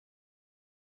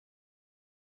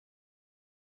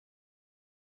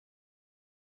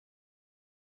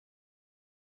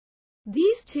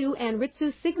These two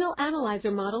Anritsu signal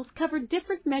analyzer models cover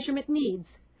different measurement needs.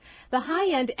 The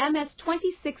high-end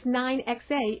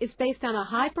MS2830A is based on a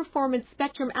high-performance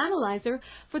spectrum analyzer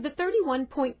for the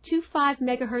 31.25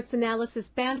 MHz analysis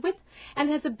bandwidth and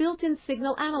has a built-in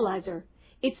signal analyzer.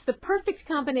 It's the perfect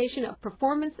combination of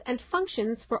performance and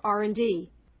functions for R&D.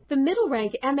 The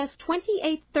middle-rank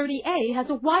MS2830A has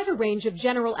a wider range of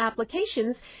general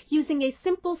applications using a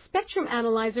simple spectrum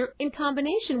analyzer in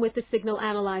combination with the signal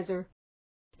analyzer.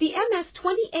 The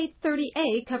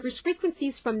MS2830A covers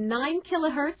frequencies from 9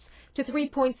 kHz to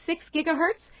 3.6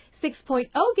 GHz, 6.0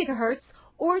 GHz,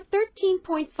 or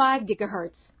 13.5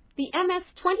 GHz. The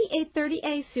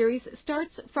MS2830A series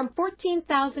starts from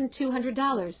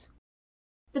 $14,200.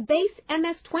 The base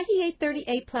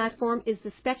MS2830A platform is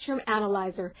the spectrum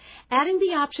analyzer. Adding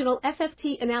the optional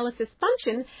FFT analysis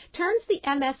function turns the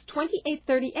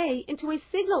MS2830A into a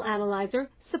signal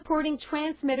analyzer supporting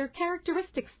transmitter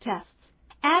characteristics tests.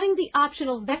 Adding the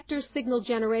optional vector signal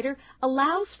generator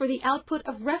allows for the output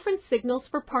of reference signals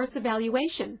for parts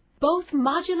evaluation. Both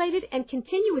modulated and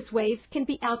continuous waves can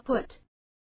be output.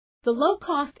 The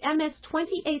low-cost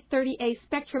MS2830A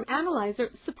spectrum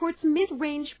analyzer supports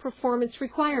mid-range performance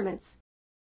requirements.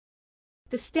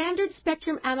 The standard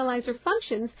spectrum analyzer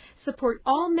functions support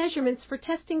all measurements for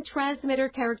testing transmitter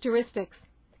characteristics.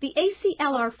 The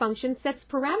ACLR function sets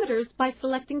parameters by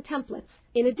selecting templates.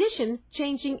 In addition,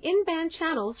 changing in-band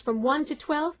channels from 1 to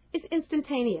 12 is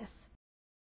instantaneous.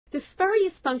 The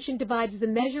spurious function divides the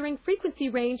measuring frequency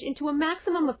range into a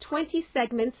maximum of 20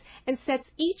 segments and sets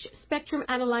each spectrum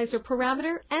analyzer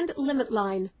parameter and limit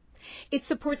line. It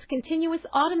supports continuous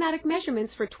automatic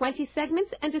measurements for 20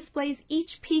 segments and displays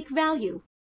each peak value.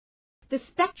 The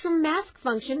spectrum mask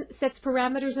function sets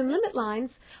parameters and limit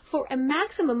lines for a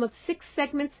maximum of 6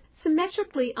 segments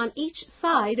symmetrically on each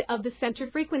side of the center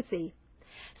frequency.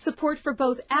 Support for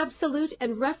both absolute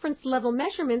and reference level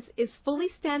measurements is fully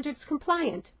standards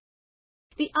compliant.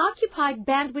 The occupied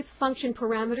bandwidth function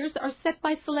parameters are set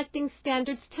by selecting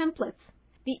standards templates.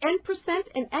 The N%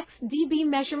 and XdB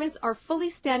measurements are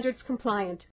fully standards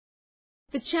compliant.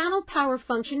 The channel power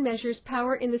function measures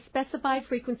power in the specified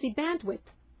frequency bandwidth.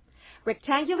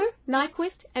 Rectangular,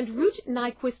 Nyquist, and root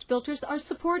Nyquist filters are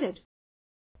supported.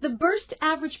 The burst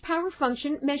average power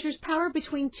function measures power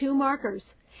between two markers.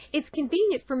 It's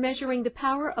convenient for measuring the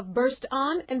power of burst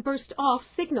on and burst off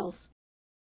signals.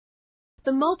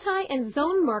 The multi and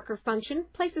zone marker function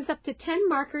places up to 10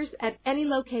 markers at any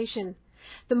location.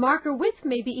 The marker width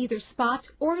may be either spot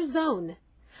or zone.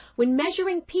 When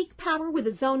measuring peak power with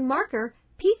a zone marker,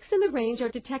 peaks in the range are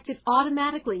detected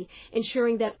automatically,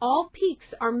 ensuring that all peaks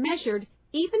are measured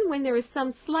even when there is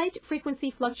some slight frequency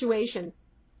fluctuation.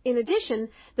 In addition,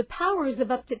 the powers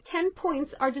of up to 10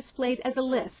 points are displayed as a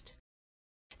list.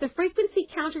 The frequency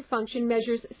counter function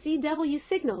measures CW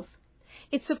signals.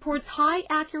 It supports high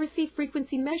accuracy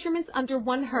frequency measurements under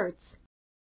 1 Hz.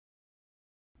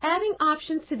 Adding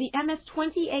options to the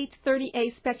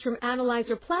MS2830A spectrum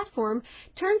analyzer platform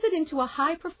turns it into a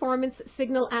high-performance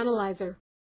signal analyzer.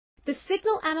 The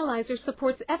signal analyzer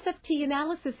supports FFT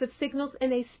analysis of signals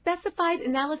in a specified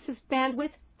analysis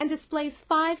bandwidth and displays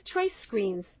 5 trace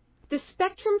screens. The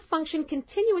spectrum function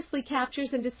continuously captures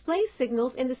and displays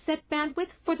signals in the set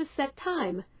bandwidth for the set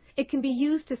time. It can be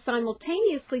used to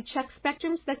simultaneously check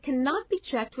spectrums that cannot be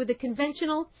checked with a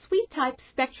conventional suite-type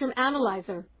spectrum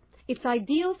analyzer. It's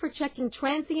ideal for checking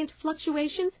transient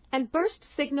fluctuations and burst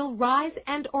signal rise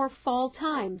and/or fall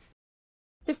times.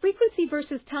 The frequency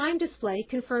versus time display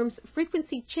confirms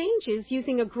frequency changes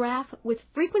using a graph with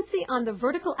frequency on the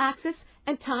vertical axis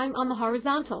and time on the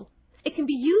horizontal. It can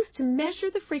be used to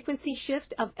measure the frequency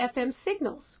shift of FM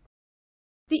signals.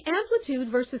 The amplitude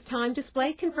versus time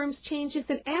display confirms changes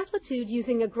in amplitude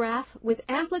using a graph with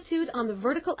amplitude on the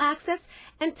vertical axis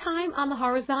and time on the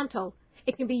horizontal.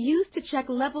 It can be used to check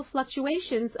level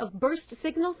fluctuations of burst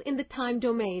signals in the time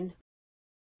domain.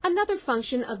 Another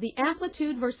function of the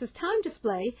amplitude versus time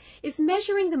display is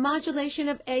measuring the modulation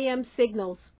of AM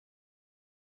signals.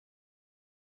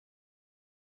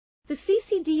 The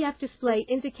CCDF display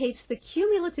indicates the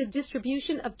cumulative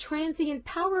distribution of transient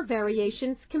power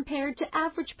variations compared to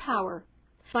average power.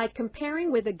 By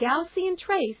comparing with a Gaussian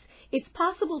trace, it's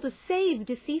possible to save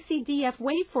the CCDF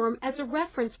waveform as a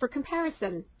reference for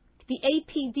comparison. The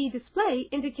APD display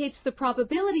indicates the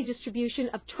probability distribution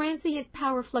of transient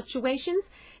power fluctuations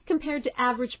compared to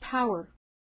average power.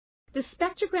 The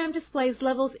spectrogram displays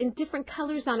levels in different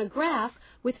colors on a graph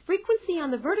with frequency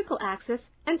on the vertical axis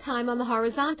and time on the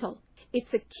horizontal.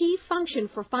 It's a key function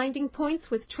for finding points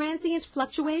with transient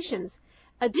fluctuations.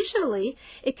 Additionally,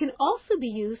 it can also be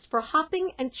used for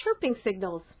hopping and chirping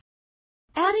signals.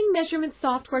 Adding measurement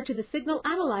software to the signal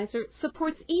analyzer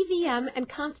supports EVM and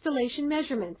constellation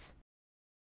measurements.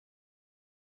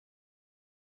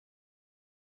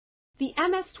 The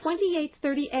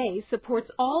MS2830A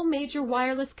supports all major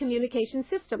wireless communication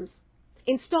systems.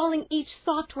 Installing each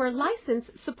software license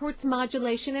supports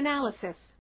modulation analysis.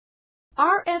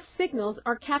 RF signals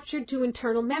are captured to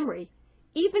internal memory.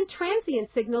 Even transient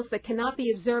signals that cannot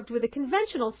be observed with a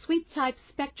conventional sweep-type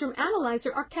spectrum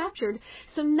analyzer are captured,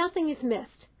 so nothing is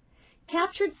missed.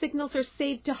 Captured signals are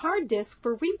saved to hard disk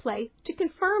for replay to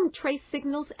confirm trace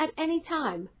signals at any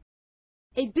time.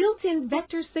 A built-in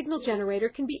vector signal generator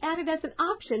can be added as an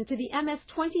option to the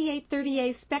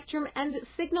MS2830A spectrum and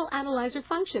signal analyzer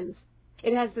functions.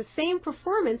 It has the same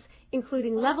performance,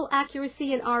 including level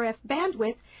accuracy and RF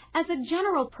bandwidth, as a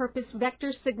general-purpose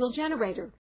vector signal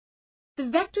generator. The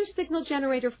vector signal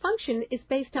generator function is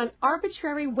based on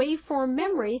arbitrary waveform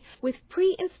memory with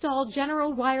pre-installed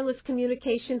general wireless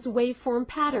communications waveform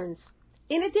patterns.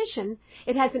 In addition,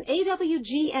 it has an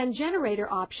AWGN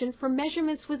generator option for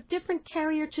measurements with different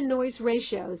carrier-to-noise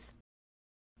ratios.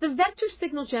 The vector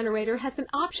signal generator has an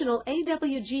optional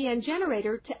AWGN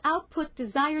generator to output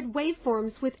desired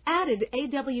waveforms with added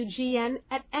AWGN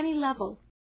at any level.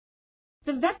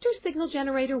 The vector signal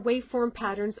generator waveform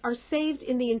patterns are saved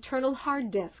in the internal hard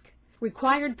disk.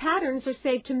 Required patterns are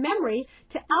saved to memory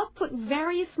to output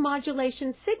various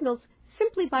modulation signals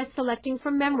simply by selecting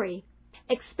from memory.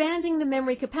 Expanding the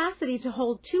memory capacity to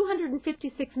hold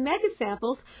 256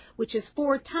 megasamples, which is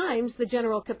 4 times the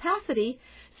general capacity,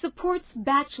 supports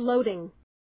batch loading.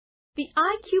 The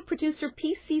IQ Producer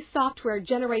PC software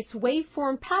generates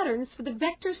waveform patterns for the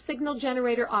vector signal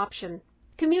generator option.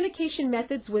 Communication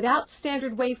methods without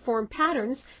standard waveform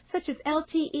patterns, such as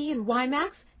LTE and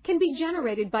WiMAX, can be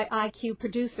generated by IQ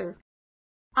Producer.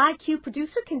 IQ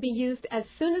Producer can be used as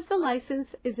soon as the license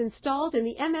is installed in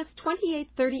the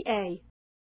MS2830A.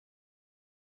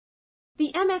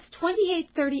 The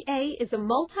MS2830A is a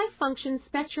multi-function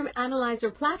spectrum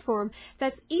analyzer platform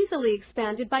that's easily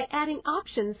expanded by adding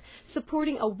options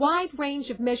supporting a wide range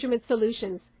of measurement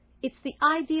solutions. It's the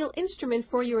ideal instrument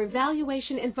for your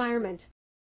evaluation environment.